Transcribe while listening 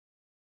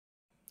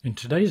In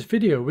today's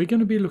video we're going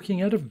to be looking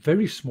at a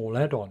very small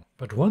add-on,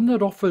 but one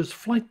that offers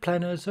flight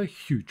planners a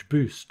huge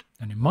boost.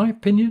 And in my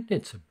opinion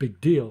it's a big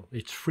deal.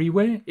 It's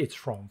freeware, it's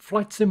from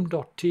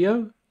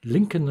flightsim.to,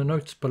 link in the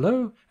notes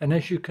below, and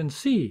as you can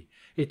see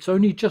it's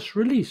only just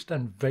released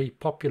and very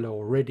popular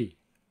already.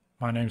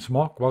 My name's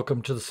Mark,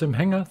 welcome to the Sim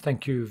Hangar,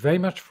 thank you very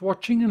much for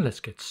watching and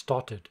let's get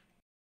started.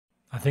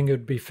 I think it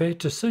would be fair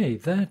to say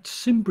that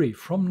simBrief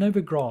from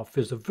Navigraph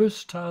is a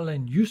versatile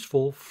and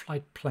useful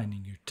flight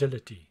planning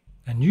utility,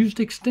 and used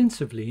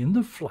extensively in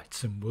the flight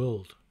sim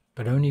world.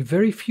 But only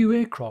very few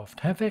aircraft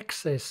have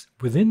access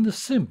within the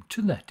sim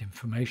to that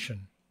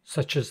information,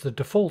 such as the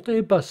default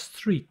Airbus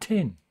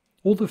 310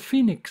 or the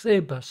Phoenix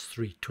Airbus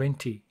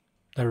 320.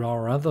 There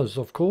are others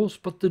of course,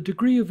 but the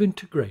degree of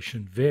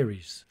integration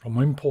varies, from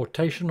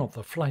importation of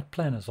the flight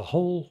plan as a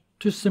whole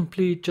to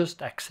simply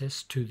just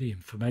access to the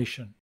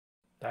information.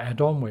 The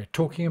add-on we're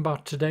talking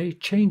about today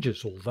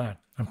changes all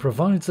that and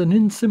provides an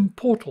in-sim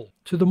portal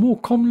to the more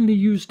commonly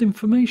used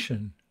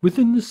information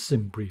within the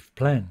simBrief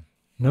plan,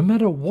 no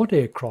matter what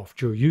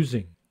aircraft you're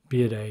using,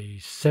 be it a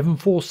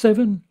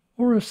 747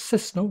 or a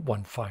Cessna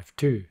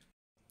 152.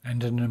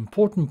 And an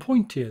important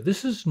point here,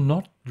 this is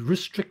not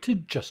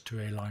restricted just to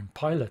airline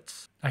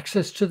pilots.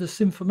 Access to this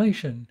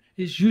information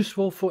is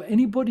useful for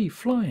anybody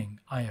flying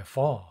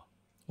IFR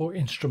or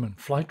instrument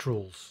flight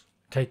rules.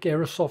 Take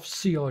Aerosoft's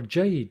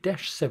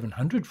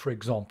CRJ-700 for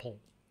example.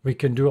 We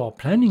can do our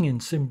planning in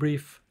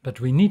simBrief, but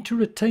we need to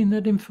retain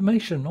that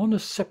information on a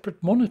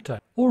separate monitor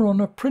or on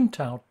a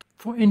printout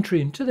for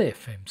entry into the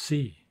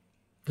FMC.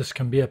 This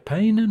can be a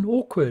pain and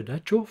awkward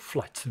at your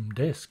flight sim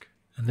desk,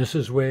 and this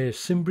is where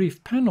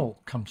simBrief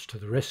panel comes to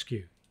the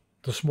rescue.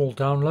 The small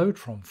download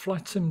from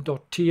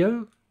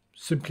flightsim.to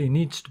simply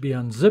needs to be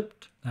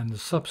unzipped and the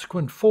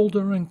subsequent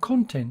folder and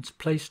contents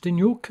placed in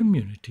your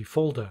community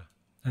folder.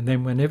 And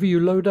then whenever you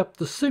load up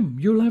the sim,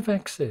 you'll have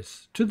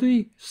access to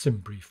the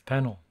simBrief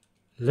panel.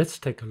 Let's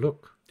take a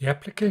look. The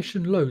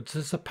application loads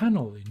as a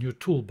panel in your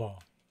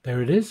toolbar.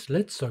 There it is,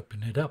 let's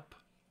open it up.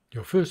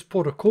 Your first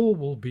port of call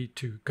will be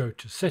to go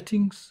to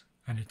Settings,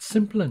 and it's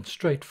simple and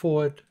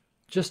straightforward.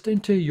 Just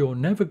enter your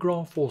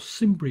Navigraph or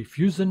simBrief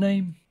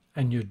username,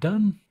 and you're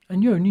done,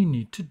 and you only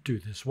need to do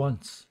this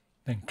once.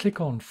 Then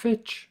click on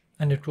Fetch,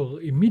 and it will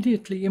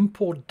immediately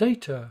import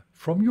data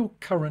from your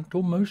current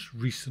or most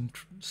recent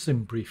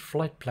simBrief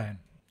flight plan.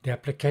 The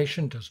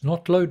application does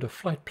not load a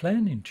flight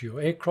plan into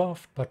your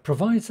aircraft, but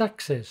provides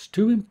access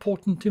to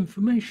important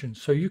information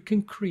so you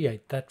can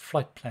create that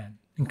flight plan.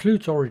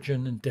 Includes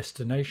origin and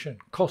destination,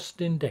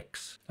 cost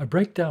index, a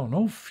breakdown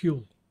of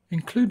fuel,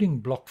 including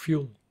block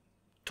fuel,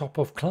 top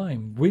of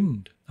climb,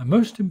 wind, and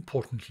most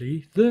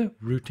importantly, the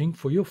routing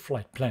for your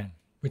flight plan,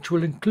 which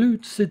will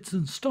include SIDS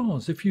and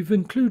stars if you've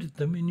included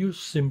them in your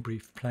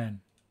simBrief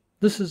plan.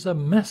 This is a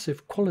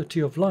massive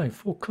quality of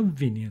life or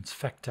convenience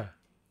factor.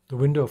 The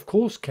window of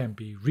course can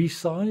be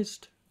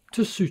resized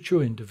to suit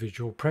your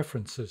individual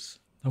preferences.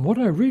 And what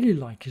I really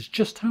like is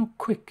just how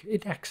quick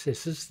it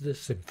accesses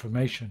this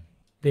information.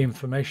 The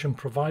information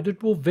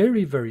provided will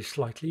vary very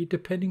slightly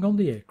depending on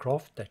the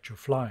aircraft that you're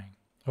flying.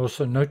 I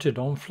also noted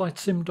on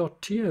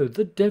flightsim.to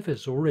the dev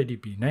has already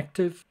been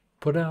active,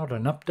 put out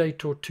an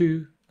update or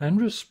two, and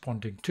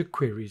responding to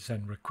queries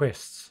and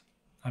requests.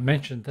 I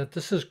mentioned that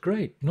this is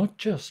great not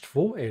just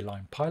for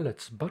airline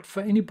pilots but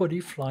for anybody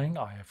flying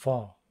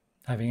IFR.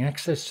 Having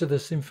access to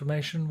this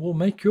information will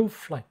make your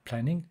flight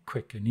planning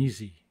quick and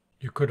easy.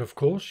 You could of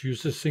course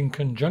use this in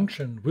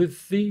conjunction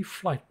with the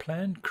flight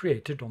plan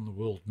created on the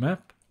world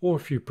map, or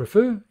if you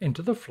prefer,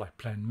 enter the flight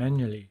plan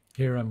manually.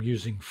 Here I'm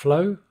using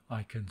Flow.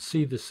 I can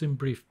see the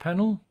simBrief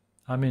panel.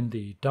 I'm in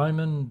the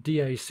Diamond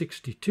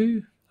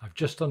DA62. I've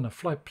just done a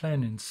flight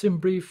plan in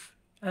simBrief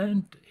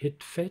and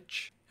hit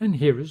Fetch, and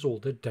here is all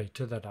the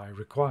data that I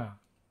require.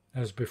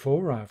 As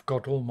before, I've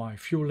got all my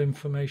fuel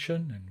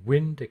information and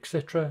wind,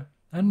 etc.,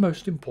 and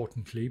most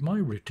importantly my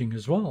routing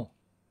as well.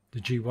 The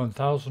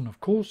G1000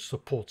 of course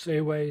supports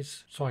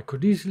airways, so I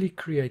could easily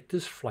create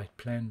this flight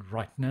plan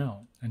right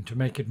now, and to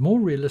make it more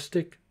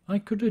realistic I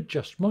could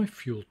adjust my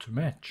fuel to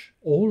match,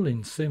 all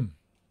in sim.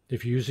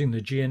 If you're using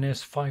the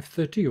GNS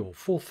 530 or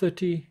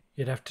 430,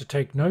 you'd have to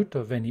take note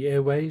of any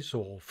airways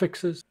or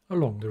fixes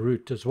along the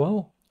route as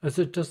well, as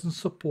it doesn't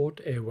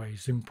support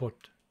airways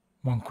input.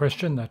 One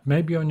question that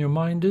may be on your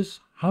mind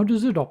is, how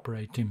does it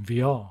operate in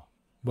VR?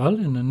 Well,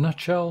 in a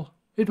nutshell,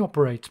 it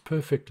operates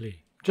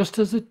perfectly, just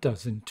as it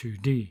does in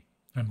 2D.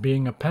 And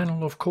being a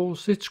panel, of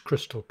course, it's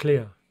crystal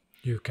clear.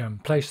 You can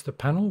place the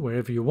panel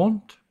wherever you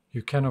want.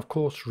 You can, of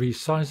course,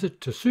 resize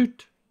it to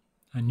suit.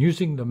 And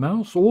using the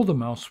mouse or the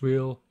mouse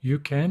wheel, you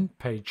can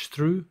page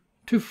through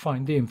to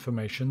find the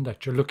information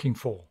that you're looking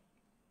for.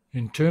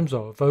 In terms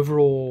of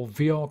overall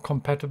VR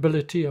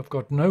compatibility, I've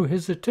got no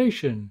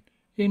hesitation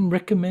in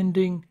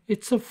recommending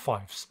it's a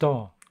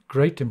 5-star.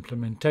 Great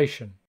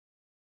implementation.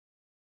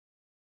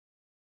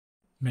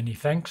 Many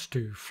thanks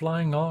to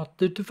Flying Art,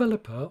 the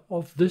developer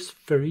of this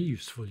very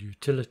useful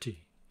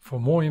utility. For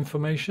more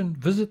information,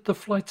 visit the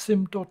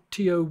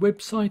flightsim.to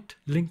website,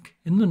 link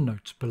in the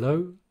notes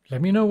below.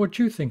 Let me know what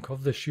you think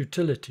of this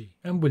utility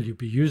and will you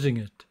be using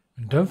it.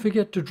 And don't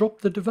forget to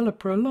drop the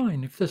developer a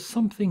line if there's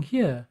something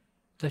here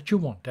that you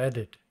want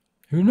added.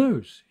 Who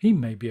knows, he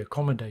may be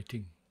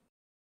accommodating.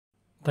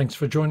 Thanks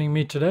for joining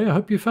me today. I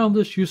hope you found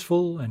this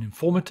useful and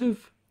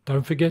informative.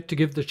 Don't forget to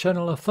give the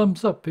channel a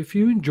thumbs up if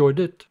you enjoyed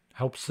it.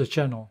 Helps the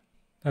channel.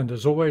 And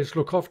as always,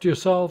 look after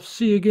yourselves.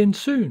 See you again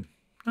soon.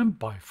 And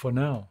bye for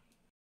now.